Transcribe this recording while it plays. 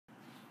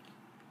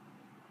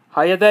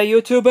Hiya there,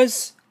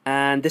 YouTubers,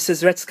 and this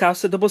is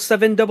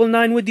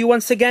RedScouser7799 with you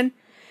once again.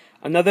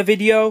 Another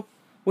video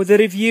with a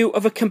review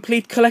of a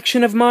complete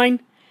collection of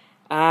mine.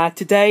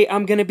 Today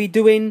I'm going to be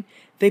doing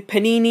the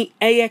Panini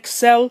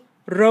Axl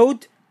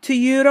Road to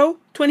Euro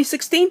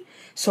 2016.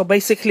 So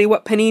basically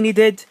what Panini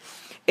did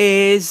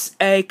is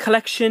a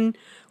collection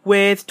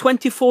with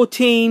 24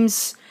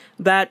 teams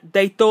that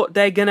they thought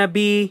they're going to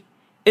be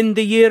in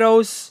the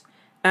Euros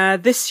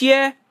this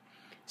year.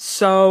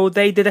 So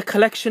they did a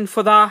collection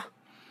for that.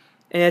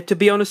 To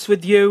be honest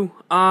with you,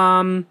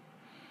 I'm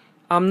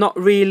not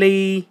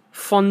really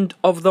fond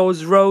of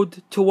those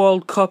Road to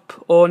World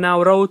Cup or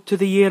now Road to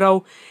the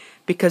Euro,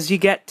 because you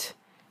get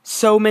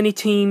so many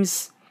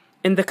teams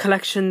in the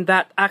collection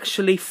that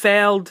actually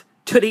failed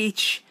to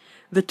reach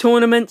the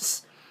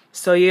tournaments.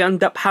 So you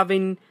end up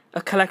having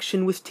a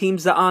collection with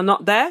teams that are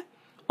not there.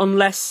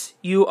 Unless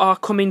you are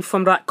coming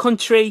from that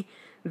country,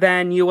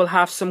 then you will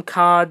have some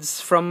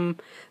cards from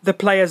the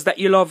players that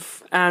you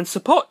love and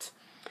support.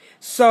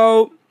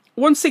 So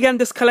once again,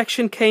 this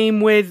collection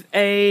came with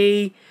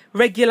a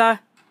regular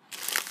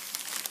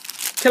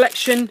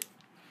collection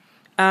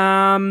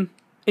in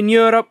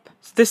Europe.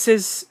 This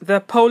is the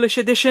Polish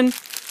edition,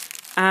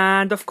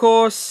 and of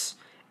course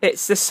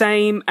it's the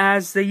same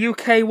as the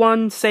UK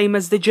one, same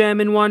as the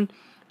German one,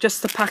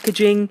 just the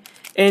packaging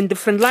in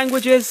different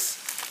languages.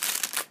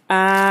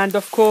 And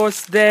of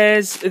course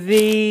there's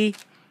the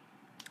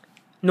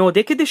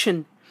Nordic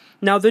edition.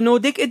 Now the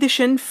Nordic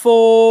edition,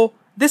 for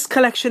this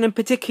collection in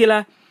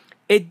particular,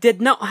 it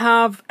did not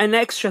have an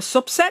extra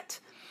subset.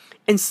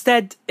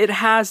 Instead, it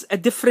has a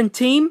different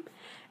team.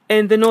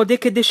 In the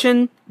Nordic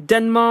edition,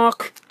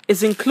 Denmark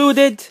is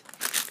included.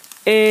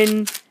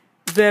 In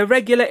the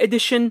regular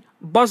edition,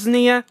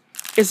 Bosnia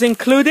is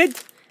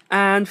included.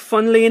 And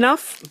funnily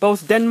enough,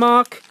 both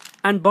Denmark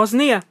and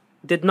Bosnia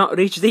did not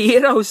reach the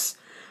Euros.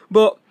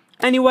 But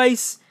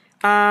anyways,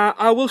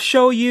 I will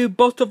show you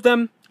both of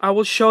them.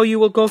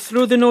 We'll go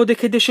through the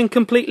Nordic edition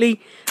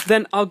completely,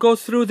 then I'll go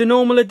through the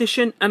normal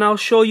edition and I'll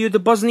show you the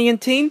Bosnian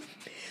team.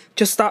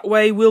 Just that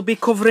way we'll be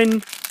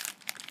covering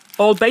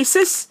all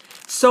bases.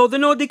 So the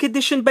Nordic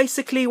edition,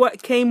 basically what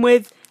it came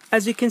with,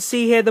 as you can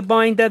see here, the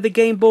binder, the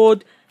game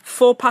board,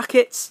 4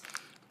 packets,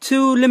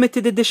 2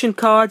 limited edition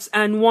cards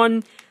and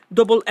 1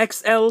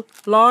 XXL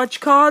large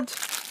card.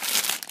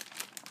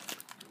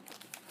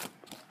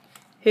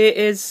 Here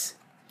is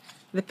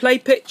the play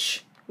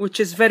pitch, which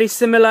is very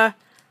similar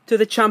to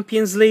the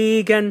Champions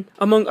League and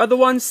among other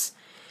ones.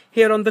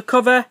 Here on the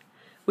cover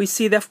we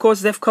see that of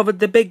course they've covered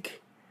the big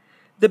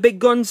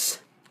guns: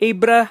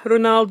 Ibra,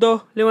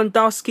 Ronaldo,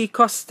 Lewandowski,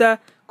 Costa,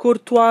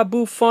 Courtois,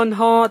 Buffon,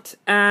 Hart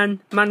and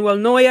Manuel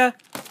Neuer.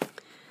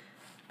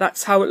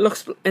 That's how it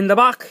looks in the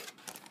back.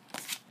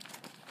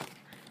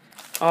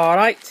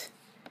 Alright,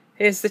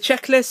 here's the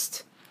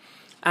checklist,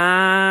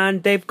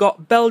 and they've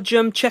got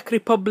Belgium, Czech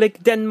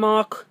Republic,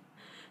 Denmark,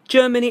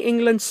 Germany,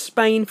 England,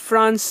 Spain,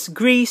 France,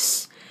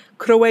 Greece,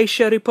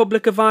 Croatia,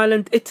 Republic of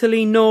Ireland,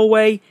 Italy,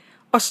 Norway,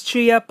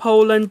 Austria,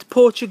 Poland,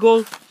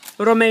 Portugal,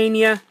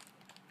 Romania,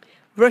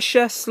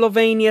 Russia,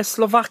 Slovenia,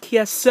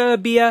 Slovakia,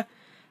 Serbia,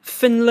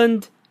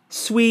 Finland,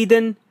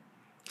 Sweden,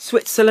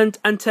 Switzerland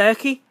and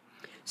Turkey.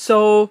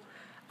 So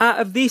out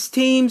of these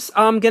teams,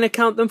 I'm going to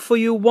count them for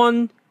you: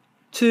 1,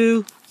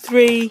 2,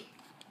 3,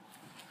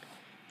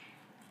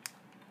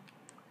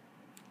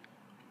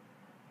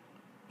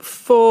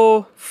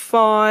 4,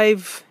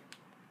 5,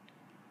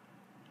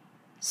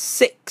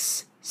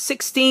 6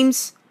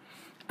 teams.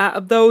 Out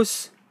of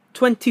those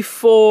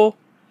 24,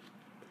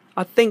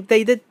 I think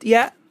they did,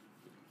 yeah,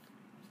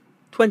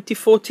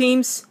 24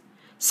 teams.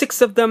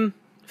 6 of them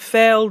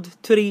failed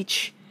to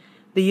reach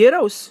the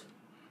Euros,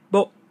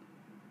 but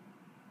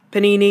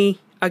Panini,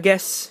 I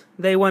guess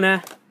they want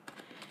to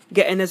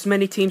get in as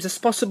many teams as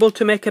possible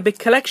to make a big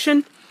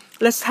collection.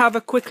 Let's have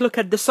a quick look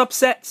at the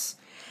subsets.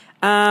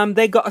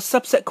 They got a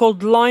subset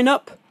called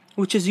Lineup,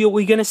 which is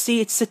we're going to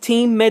see it's a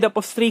team made up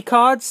of 3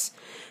 cards.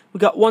 We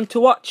got One to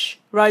Watch,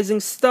 Rising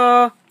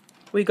Star,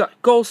 we got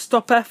Goal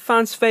Stopper,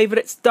 Fans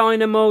Favorites,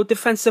 Dynamo,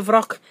 Defensive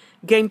Rock,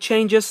 Game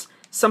Changers,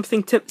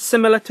 something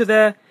similar to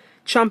the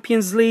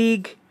Champions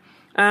League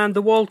and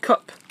the World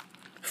Cup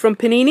from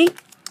Panini.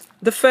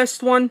 The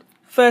first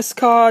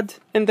card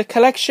in the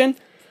collection,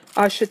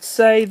 I should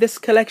say this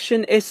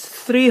collection is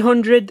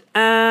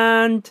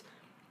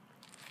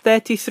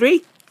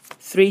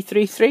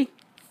 333.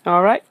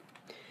 Alright.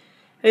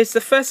 Here's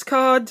the first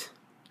card,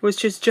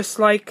 which is just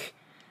like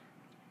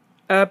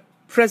a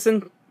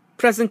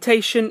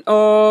presentation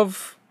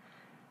of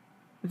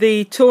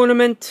the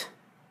tournament,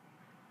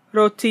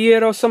 Road to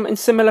Euro, something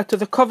similar to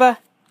the cover.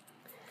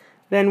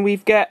 Then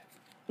we've got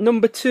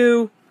number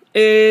 2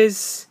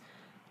 is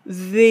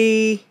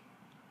the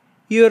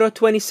Euro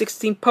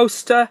 2016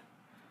 poster.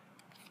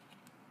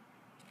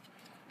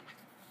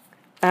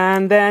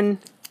 And then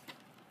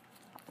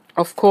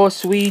of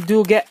course we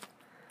do get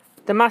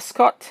the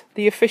mascot,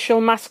 the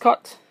official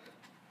mascot.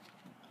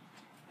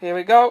 Here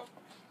we go.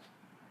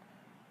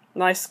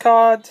 Nice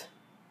card.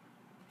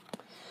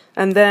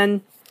 And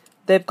then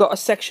they've got a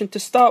section to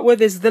start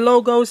with is the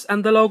logos,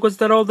 and the logos,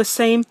 they're all the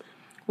same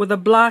with a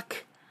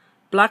black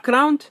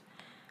background.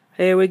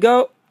 Here we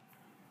go.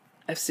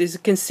 As you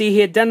can see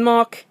here,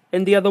 Denmark.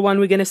 In the other one,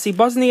 we're going to see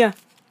Bosnia.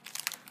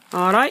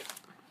 Alright,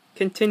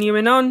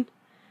 continuing on.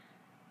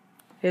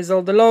 Here's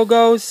all the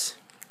logos.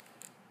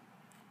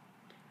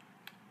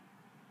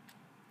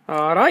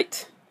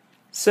 Alright.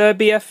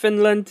 Serbia,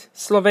 Finland,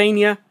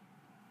 Slovenia,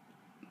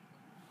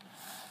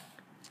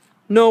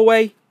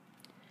 Norway,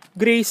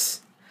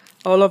 Greece.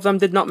 All of them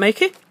did not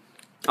make it.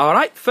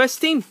 Alright,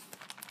 first team.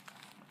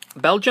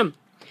 Belgium.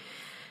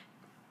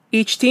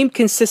 Each team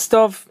consists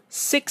of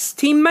 6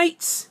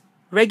 teammates,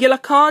 regular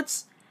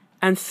cards,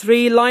 and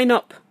 3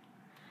 lineup.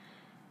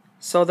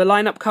 So the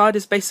lineup card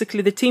is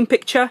basically the team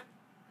picture.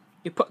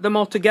 You put them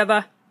all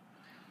together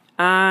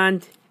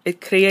and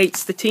it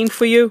creates the team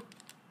for you.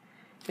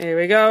 Here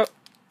we go.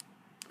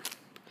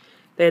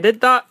 They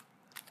did that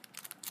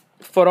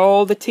for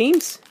all the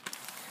teams.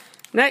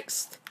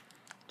 Next,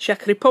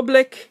 Czech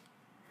Republic.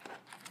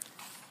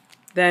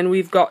 Then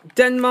we've got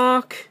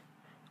Denmark,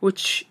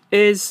 which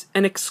is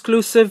an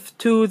exclusive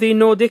to the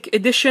Nordic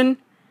edition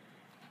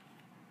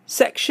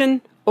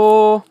section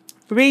or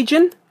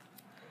region.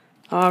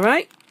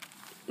 Alright.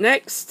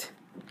 Next,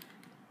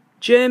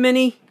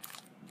 Germany.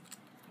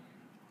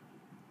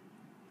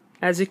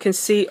 As you can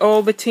see,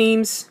 all the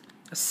teams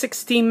are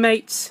 6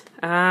 teammates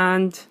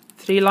and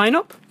 3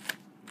 lineup.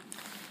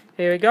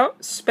 Here we go.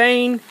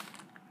 Spain,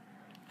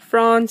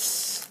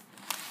 France.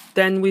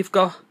 Then we've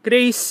got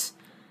Greece,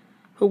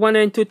 who won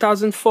in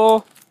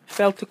 2004,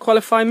 failed to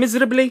qualify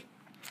miserably.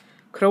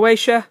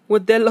 Croatia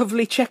with their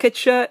lovely checkered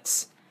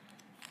shirts.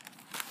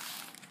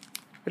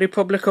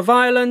 Republic of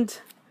Ireland,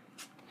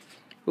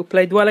 who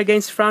played well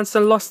against France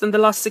and lost in the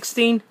last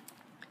 16.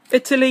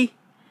 Italy,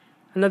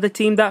 another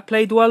team that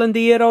played well in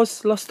the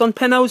Euros, lost on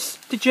penalties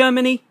to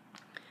Germany.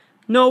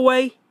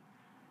 Norway,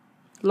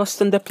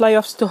 lost in the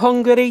playoffs to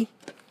Hungary,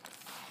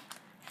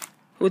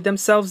 who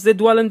themselves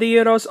did well in the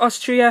Euros.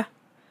 Austria,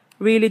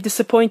 really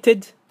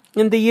disappointed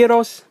in the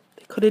Euros.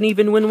 They couldn't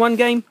even win 1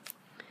 game.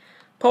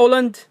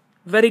 Poland,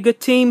 very good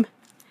team.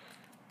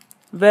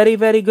 Very,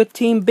 very good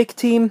team, big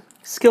team,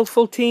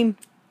 skillful team.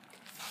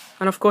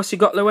 And of course you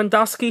got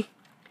Lewandowski.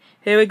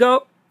 Here we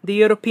go, the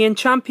European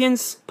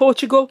champions,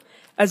 Portugal.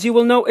 As you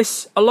will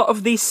notice, a lot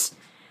of these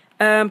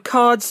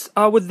cards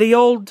are with the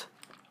old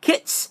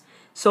kits.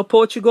 So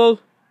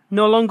Portugal,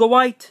 no longer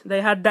white.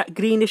 They had that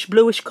greenish,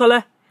 bluish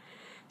colour.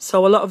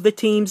 So a lot of the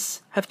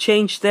teams have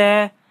changed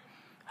their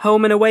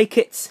home and away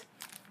kits.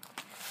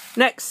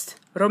 Next,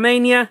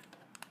 Romania.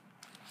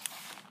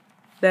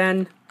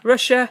 Then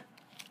Russia.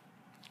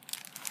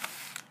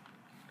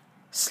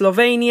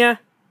 Slovenia.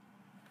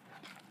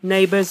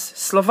 Neighbours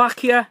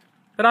Slovakia,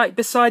 right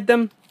beside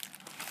them.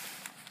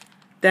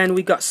 Then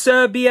we got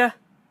Serbia.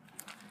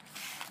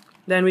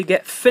 Then we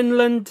get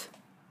Finland.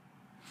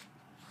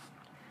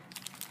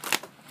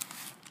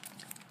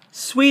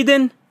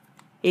 Sweden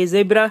is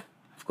Ibra.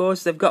 Of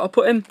course, they've got to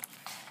put him.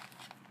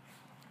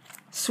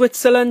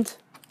 Switzerland.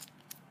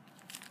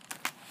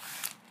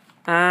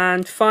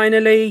 And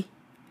finally,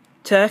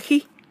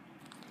 Turkey.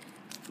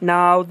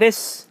 Now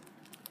this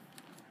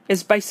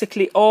is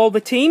basically all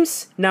the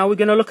teams. Now we're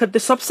going to look at the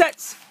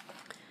subsets.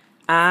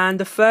 And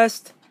the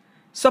first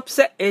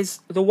subset is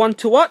the one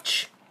to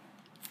watch.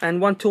 And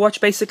one to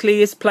watch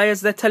basically is players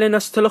they're telling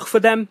us to look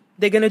for them.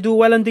 They're going to do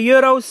well in the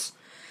Euros.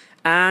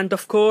 And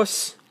of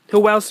course,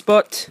 who else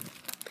but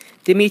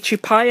Dimitri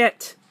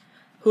Payet,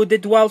 who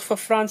did well for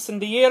France in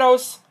the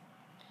Euros.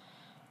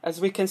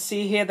 As we can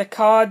see here, the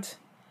card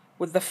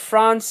with the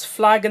France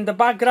flag in the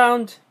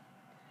background.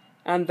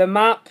 And the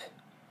map,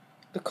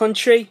 the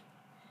country.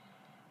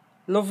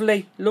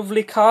 Lovely,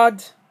 lovely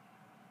card.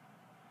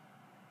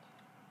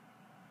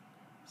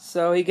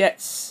 So he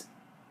gets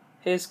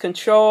his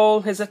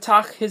control, his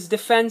attack, his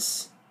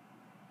defense.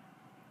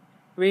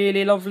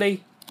 Really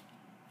lovely.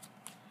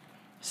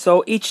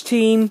 So each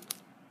team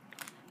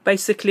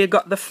basically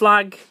got the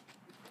flag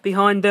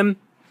behind them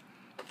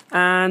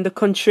and the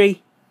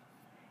country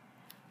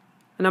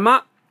and a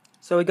map.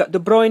 So we got De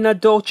Bruyne,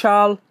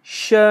 Dochal,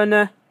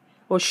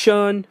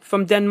 Schön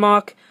from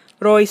Denmark,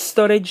 Royce,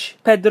 Sturridge,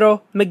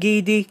 Pedro,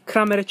 Magidi,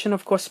 Kramaric, and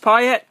of course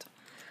Payet.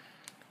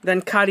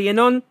 Then carrying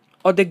on,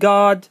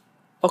 Odegaard,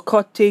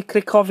 Okoti,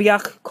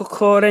 Krikoviak,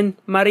 Kokorin,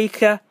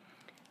 Marika,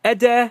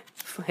 Eder.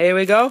 Here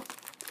we go.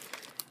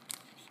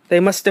 They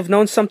must have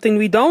known something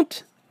we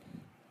don't.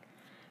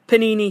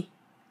 Panini.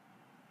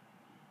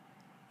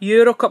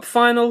 Euro Cup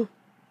final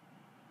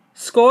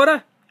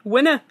scorer,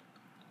 winner,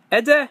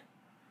 Eder.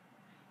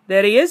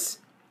 There he is,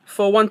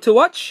 for one to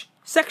watch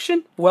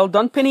section. Well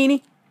done,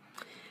 Panini.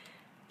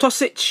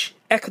 Tosic,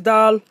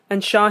 Ekdal,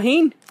 and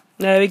Shaheen.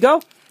 There we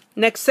go.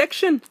 Next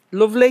section,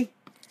 lovely.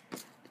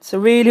 It's a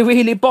really,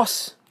 really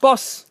boss.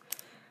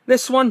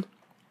 This one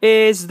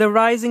is the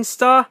Rising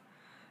Star.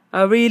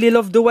 I really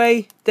love the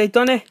way they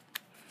done it.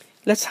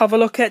 Let's have a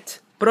look at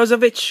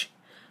Brozovic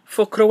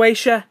for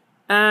Croatia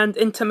and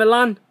Inter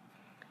Milan.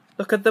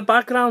 Look at the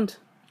background.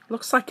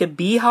 Looks like a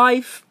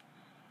beehive.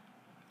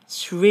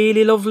 It's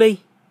really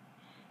lovely.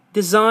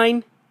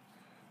 design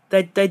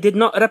that they did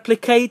not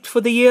replicate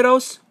for the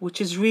Euros, which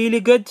is really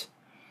good.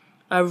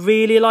 I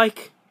really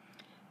like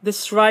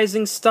this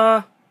Rising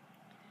Star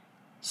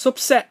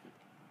subset.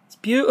 It's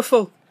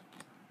beautiful,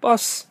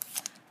 boss.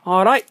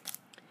 Alright,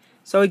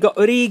 so we got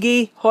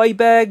Origi,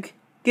 Højbjerg,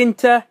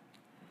 Ginter,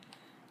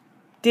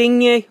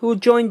 Digne, who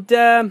joined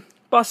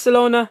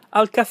Barcelona,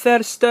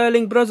 Alcacer,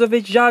 Sterling,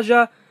 Brozovic,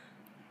 Jaja,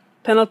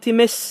 penalty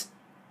miss,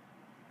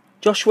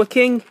 Joshua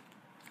King,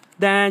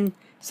 then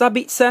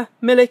Sabitzer,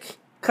 Milik,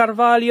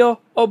 Carvalho,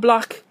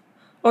 Oblak,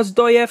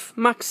 Ozdoyev,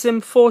 Maxim,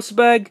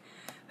 Forsberg,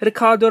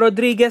 Ricardo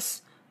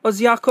Rodriguez,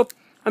 Ozjakub.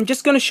 I'm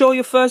just going to show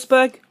you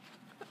Forsberg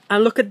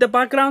and look at the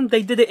background.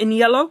 They did it in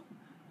yellow,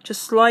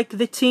 just like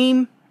the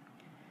team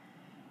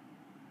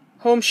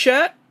home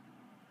shirt.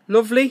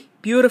 Lovely,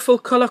 beautiful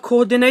colour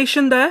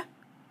coordination there.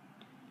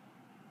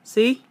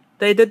 See,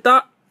 they did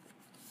that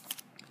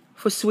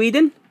for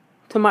Sweden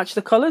to match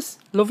the colours.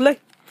 Lovely.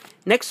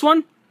 Next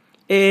one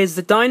is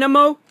the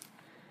Dynamo.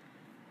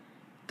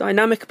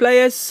 Dynamic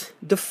players.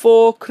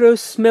 Defoe,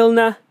 Kroos,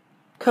 Milner,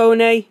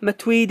 Kone,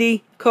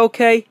 Matuidi,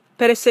 Koke,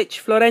 Perisic,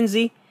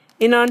 Florenzi,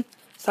 Inan.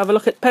 Let's have a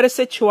look at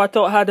Perisic, who I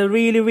thought had a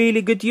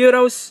really good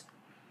Euros.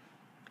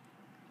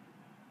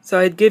 So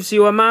it gives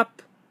you a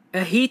map,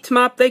 a heat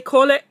map they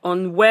call it,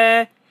 on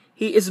where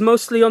he is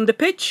mostly on the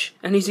pitch.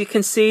 And as you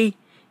can see,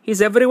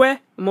 he's everywhere,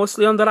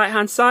 mostly on the right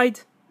hand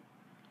side.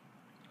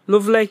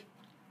 Lovely.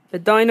 The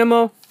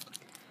Dynamo.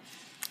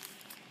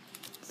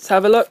 Let's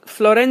have a look.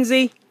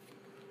 Florenzi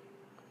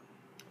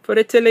for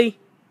Italy.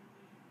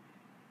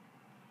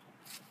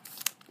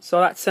 So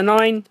that's a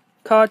 9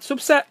 card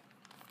subset.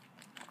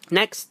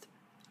 Next,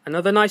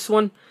 another nice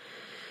one.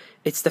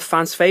 It's the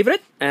fans'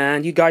 favourite,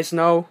 and you guys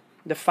know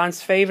the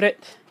fans'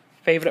 favourite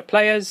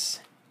players,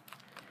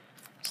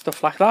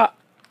 stuff like that.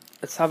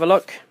 Let's have a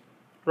look.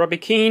 Robbie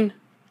Keane,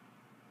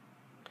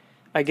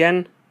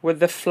 again with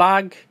the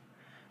flag,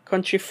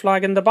 country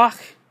flag in the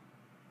back.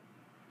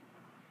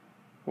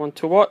 One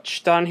to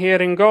watch down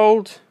here in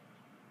gold.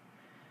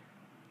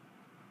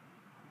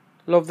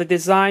 Love the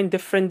design,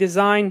 different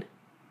design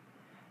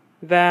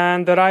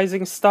than the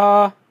Rising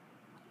Star.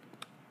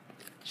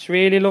 It's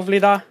really lovely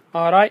that.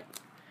 Alright.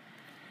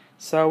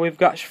 So we've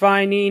got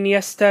Schweini,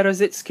 Iniesta,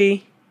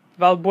 Rosicki,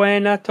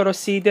 Valbuena,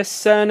 Torosides,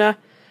 Cerna,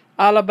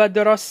 Alaba,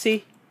 De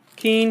Rossi,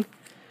 Keane.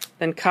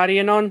 Then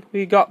carrying on,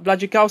 we got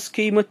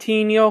Blazikowski,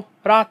 Moutinho,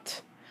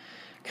 Rat,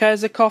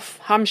 Kerzakov,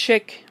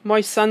 Hamšík,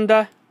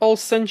 Moisander,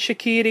 Olsen,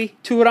 Shaqiri,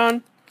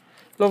 Turan.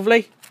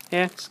 Lovely.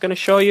 Yeah, it's going to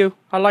show you.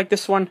 I like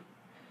this one.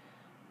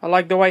 I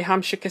like the way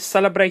Hamšík is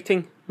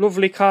celebrating.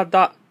 Lovely card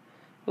that.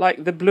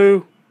 Like the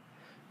blue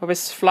of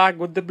his flag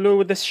with the blue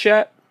with this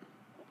shirt.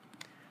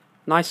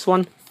 Nice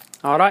one.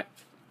 Alright.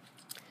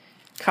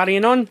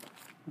 Carrying on.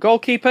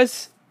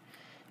 Goalkeepers.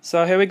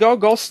 So here we go.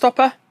 Goal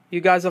stopper.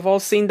 You guys have all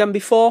seen them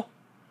before.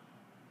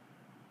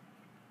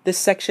 This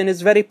section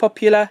is very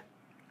popular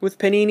with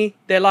Panini.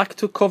 They like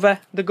to cover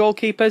the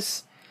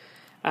goalkeepers.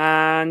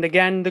 And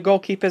again, the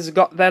goalkeepers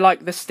got their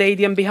like the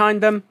stadium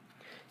behind them.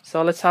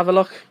 So let's have a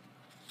look.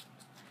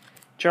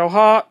 Joe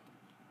Hart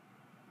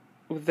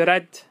with the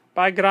red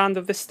background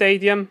of the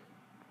stadium.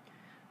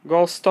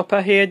 Goal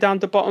stopper here down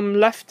the bottom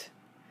left.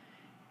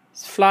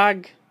 His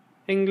flag,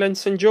 England,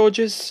 St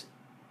George's.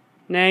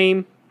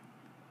 Name,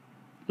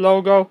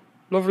 logo,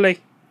 lovely.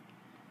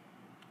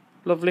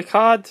 Lovely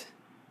card.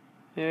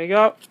 There you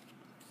go.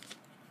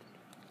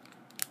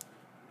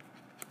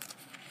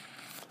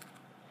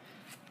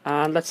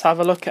 And let's have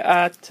a look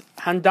at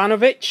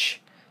Handanovic,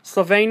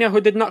 Slovenia, who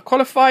did not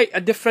qualify.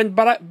 A different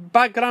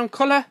background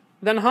colour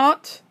than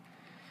Hart.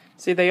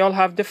 See, they all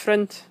have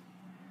different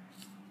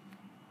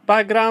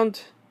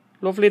background.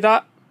 Lovely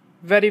that.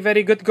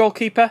 Very good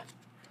goalkeeper.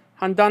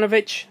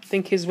 Handanovic, I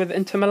think he's with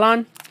Inter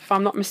Milan, if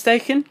I'm not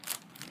mistaken.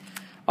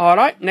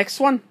 Alright, next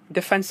one.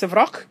 Defensive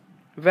Rock.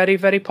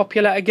 Very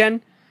popular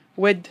again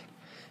with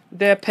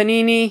the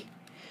Panini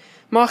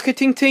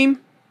marketing team.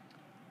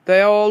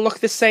 They all look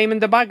the same in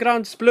the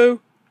background. It's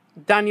blue.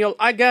 Daniel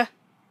Agger,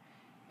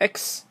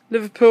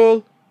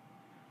 ex-Liverpool,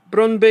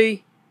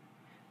 Brøndby,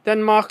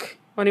 Denmark.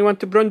 When he went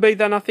to Brøndby,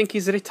 then I think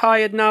he's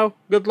retired now.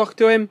 Good luck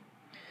to him.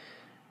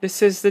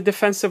 This is the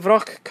Defensive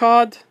Rock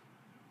card.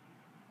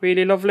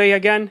 Really lovely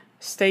again.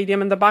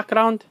 Stadium in the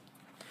background.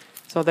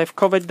 So they've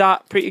covered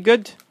that pretty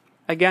good.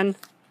 Again,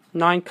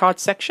 9 card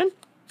section.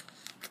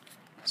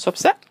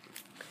 Subset.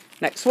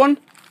 Next one.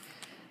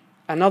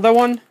 Another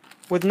one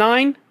with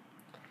 9.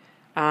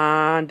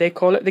 And they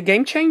call it the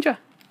Game Changer.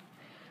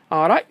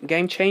 Alright,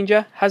 Game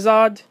Changer.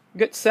 Hazard,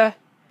 Götze,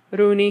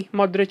 Rooney,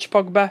 Modric,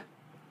 Pogba,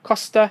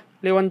 Costa,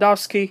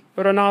 Lewandowski,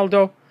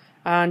 Ronaldo,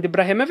 and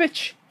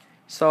Ibrahimovic.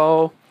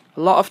 So,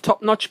 a lot of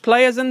top-notch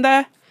players in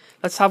there.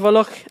 Let's have a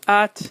look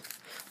at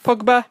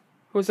Pogba,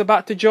 who's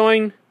about to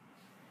join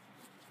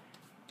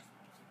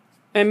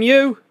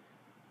MU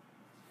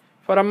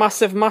for a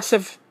massive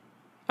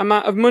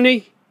amount of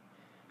money.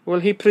 Will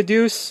he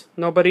produce?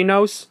 Nobody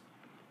knows.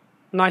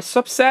 Nice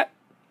subset.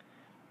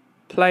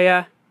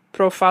 Player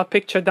profile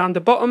picture down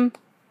the bottom.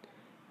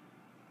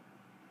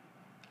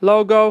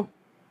 Logo.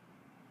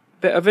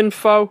 bit of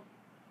info.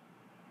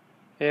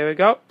 Here we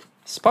go.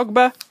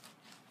 Pogba.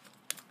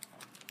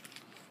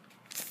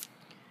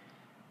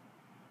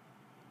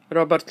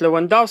 Robert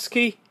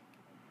Lewandowski.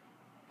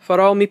 For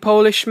all me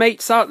Polish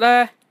mates out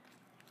there,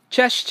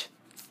 cześć,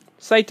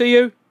 say to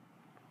you.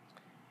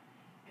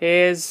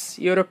 Here's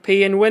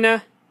European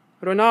winner,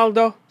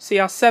 Ronaldo,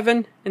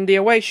 CR7 in the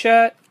away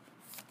shirt.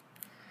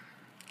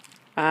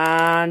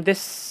 And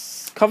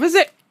this covers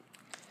it.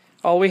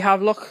 All we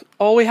have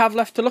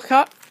left to look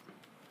at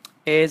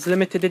is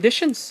limited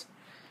editions.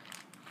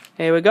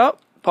 Here we go.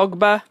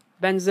 Pogba,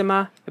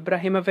 Benzema,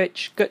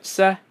 Ibrahimovic,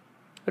 Götze,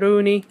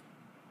 Rooney,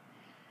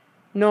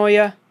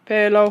 Neuer,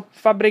 Pirlo,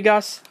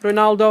 Fabregas,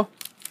 Ronaldo.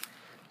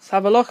 Let's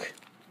have a look.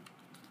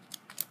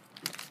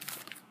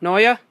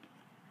 Neuer.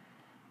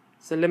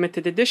 It's a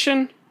limited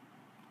edition.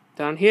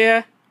 Down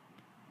here.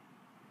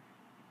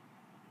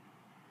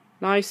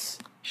 Nice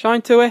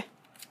shine to it.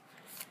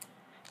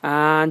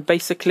 And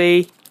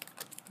basically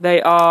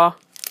they are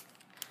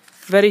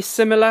very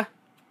similar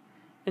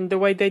in the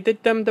way they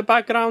did them, the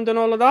background and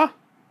all of that.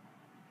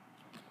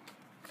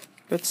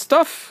 Good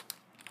stuff.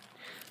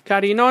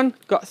 Carrying on,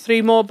 got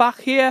 3 more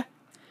back here.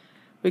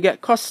 We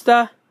get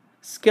Costa,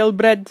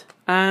 Skilbred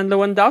and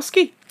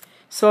Lewandowski.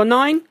 So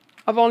 9.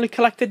 I've only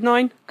collected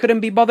 9.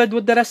 Couldn't be bothered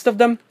with the rest of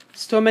them.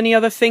 So many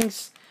other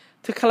things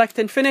to collect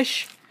and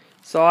finish.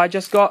 So I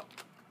just got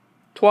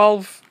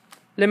 12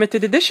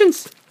 limited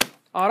editions.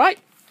 Alright.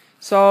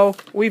 So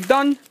we've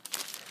done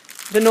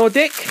the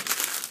Nordic.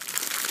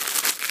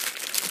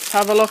 Let's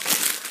have a look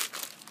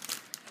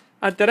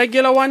at the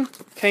regular one.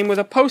 Came with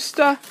a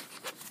poster.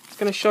 I'm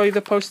going to show you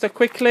the poster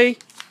quickly.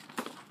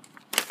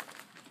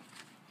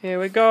 Here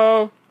we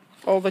go.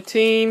 All the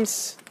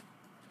teams.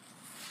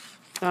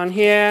 Down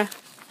here.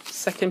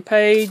 Second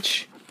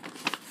page.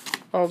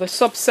 All the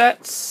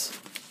subsets.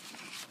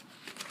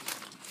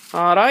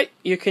 Alright,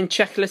 you can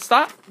checklist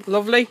that.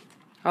 Lovely.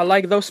 I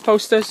like those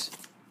posters.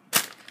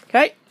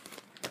 Okay.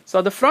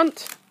 So the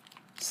front.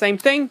 Same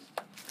thing.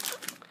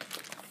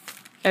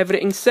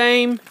 Everything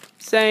same.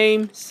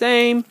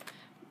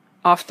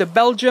 After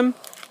Belgium,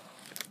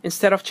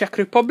 instead of Czech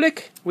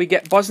Republic, we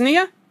get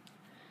Bosnia.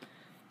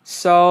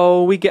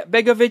 So we get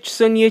Begovic,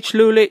 Sunjic,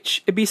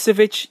 Lulic,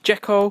 Ibisevic,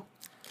 Dzeko,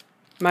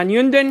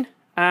 Manjundin,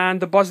 and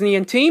the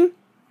Bosnian team.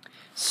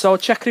 So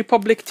Czech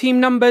Republic team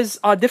numbers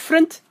are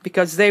different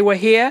because they were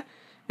here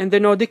in the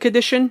Nordic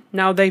edition.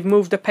 Now they've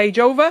moved the page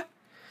over.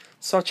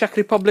 So Czech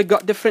Republic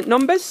got different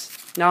numbers.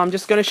 Now I'm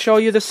just going to show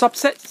you the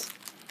subsets.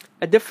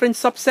 A different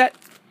subset.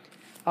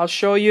 I'll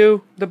show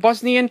you the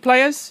Bosnian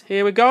players.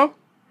 Here we go.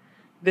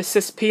 This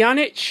is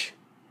Pjanic,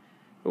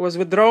 who was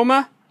with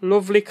Roma.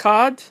 Lovely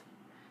card.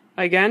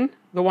 Again,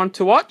 the one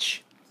to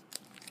watch.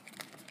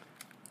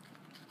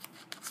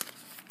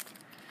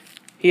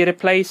 He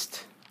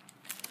replaced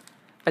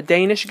a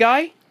Danish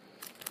guy.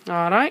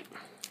 Alright.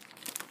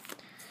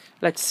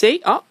 Let's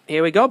see. Oh,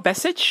 here we go.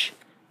 Besic,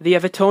 the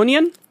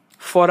Evertonian,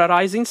 for a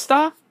rising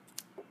star.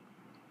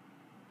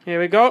 Here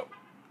we go.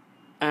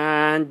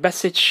 And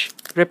Besic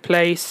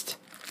replaced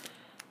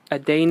a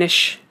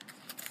Danish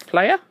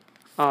player.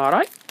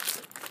 Alright.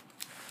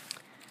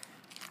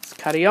 Let's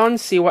carry on,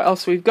 see what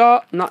else we've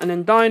got.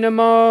 Nottingham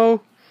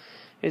Dynamo.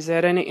 Is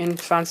there anything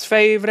fans'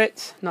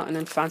 favourite?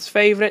 Nottingham fans'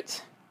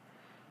 favourite.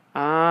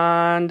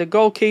 And the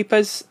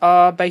goalkeepers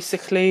are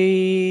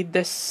basically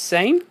the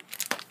same.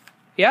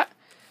 Yeah.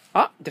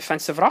 Ah,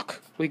 defensive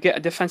rock. We get a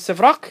defensive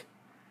rock.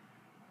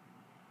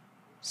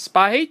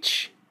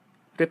 Spahic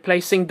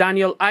replacing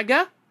Daniel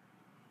Agger.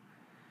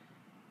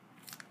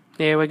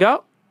 Here we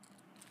go.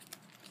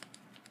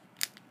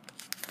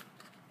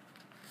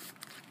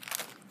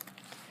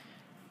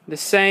 The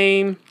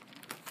same.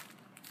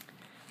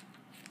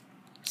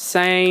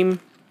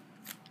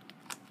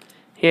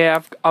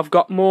 Here I've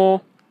got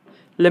more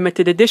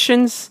limited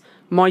editions.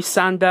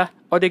 Moisander,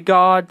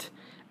 Odegaard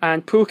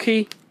and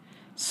Pukki.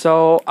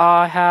 So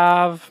I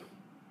have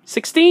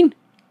 16.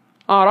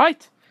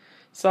 Alright.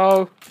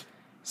 So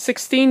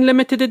 16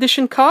 limited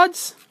edition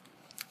cards.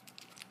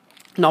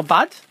 Not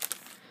bad.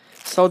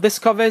 So this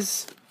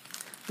covers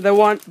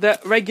the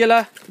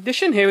regular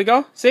edition. Here we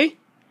go. See?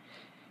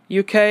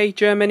 UK,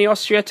 Germany,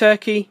 Austria,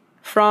 Turkey,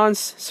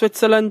 France,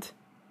 Switzerland,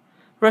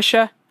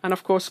 Russia, and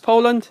of course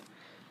Poland.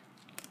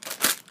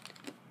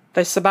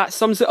 This about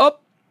sums it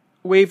up.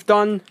 We've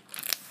done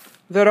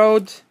the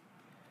road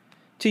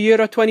to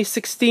Euro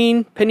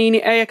 2016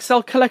 Panini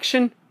Axl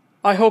collection.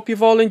 I hope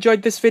you've all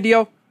enjoyed this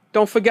video.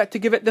 Don't forget to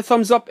give it the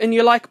thumbs up and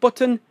your like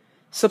button.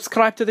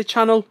 Subscribe to the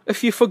channel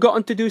if you've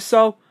forgotten to do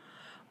so.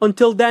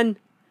 Until then,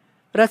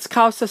 Red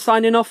Scouser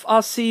signing off.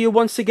 I'll see you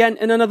once again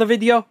in another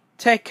video.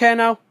 Take care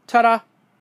now. Ta-ra.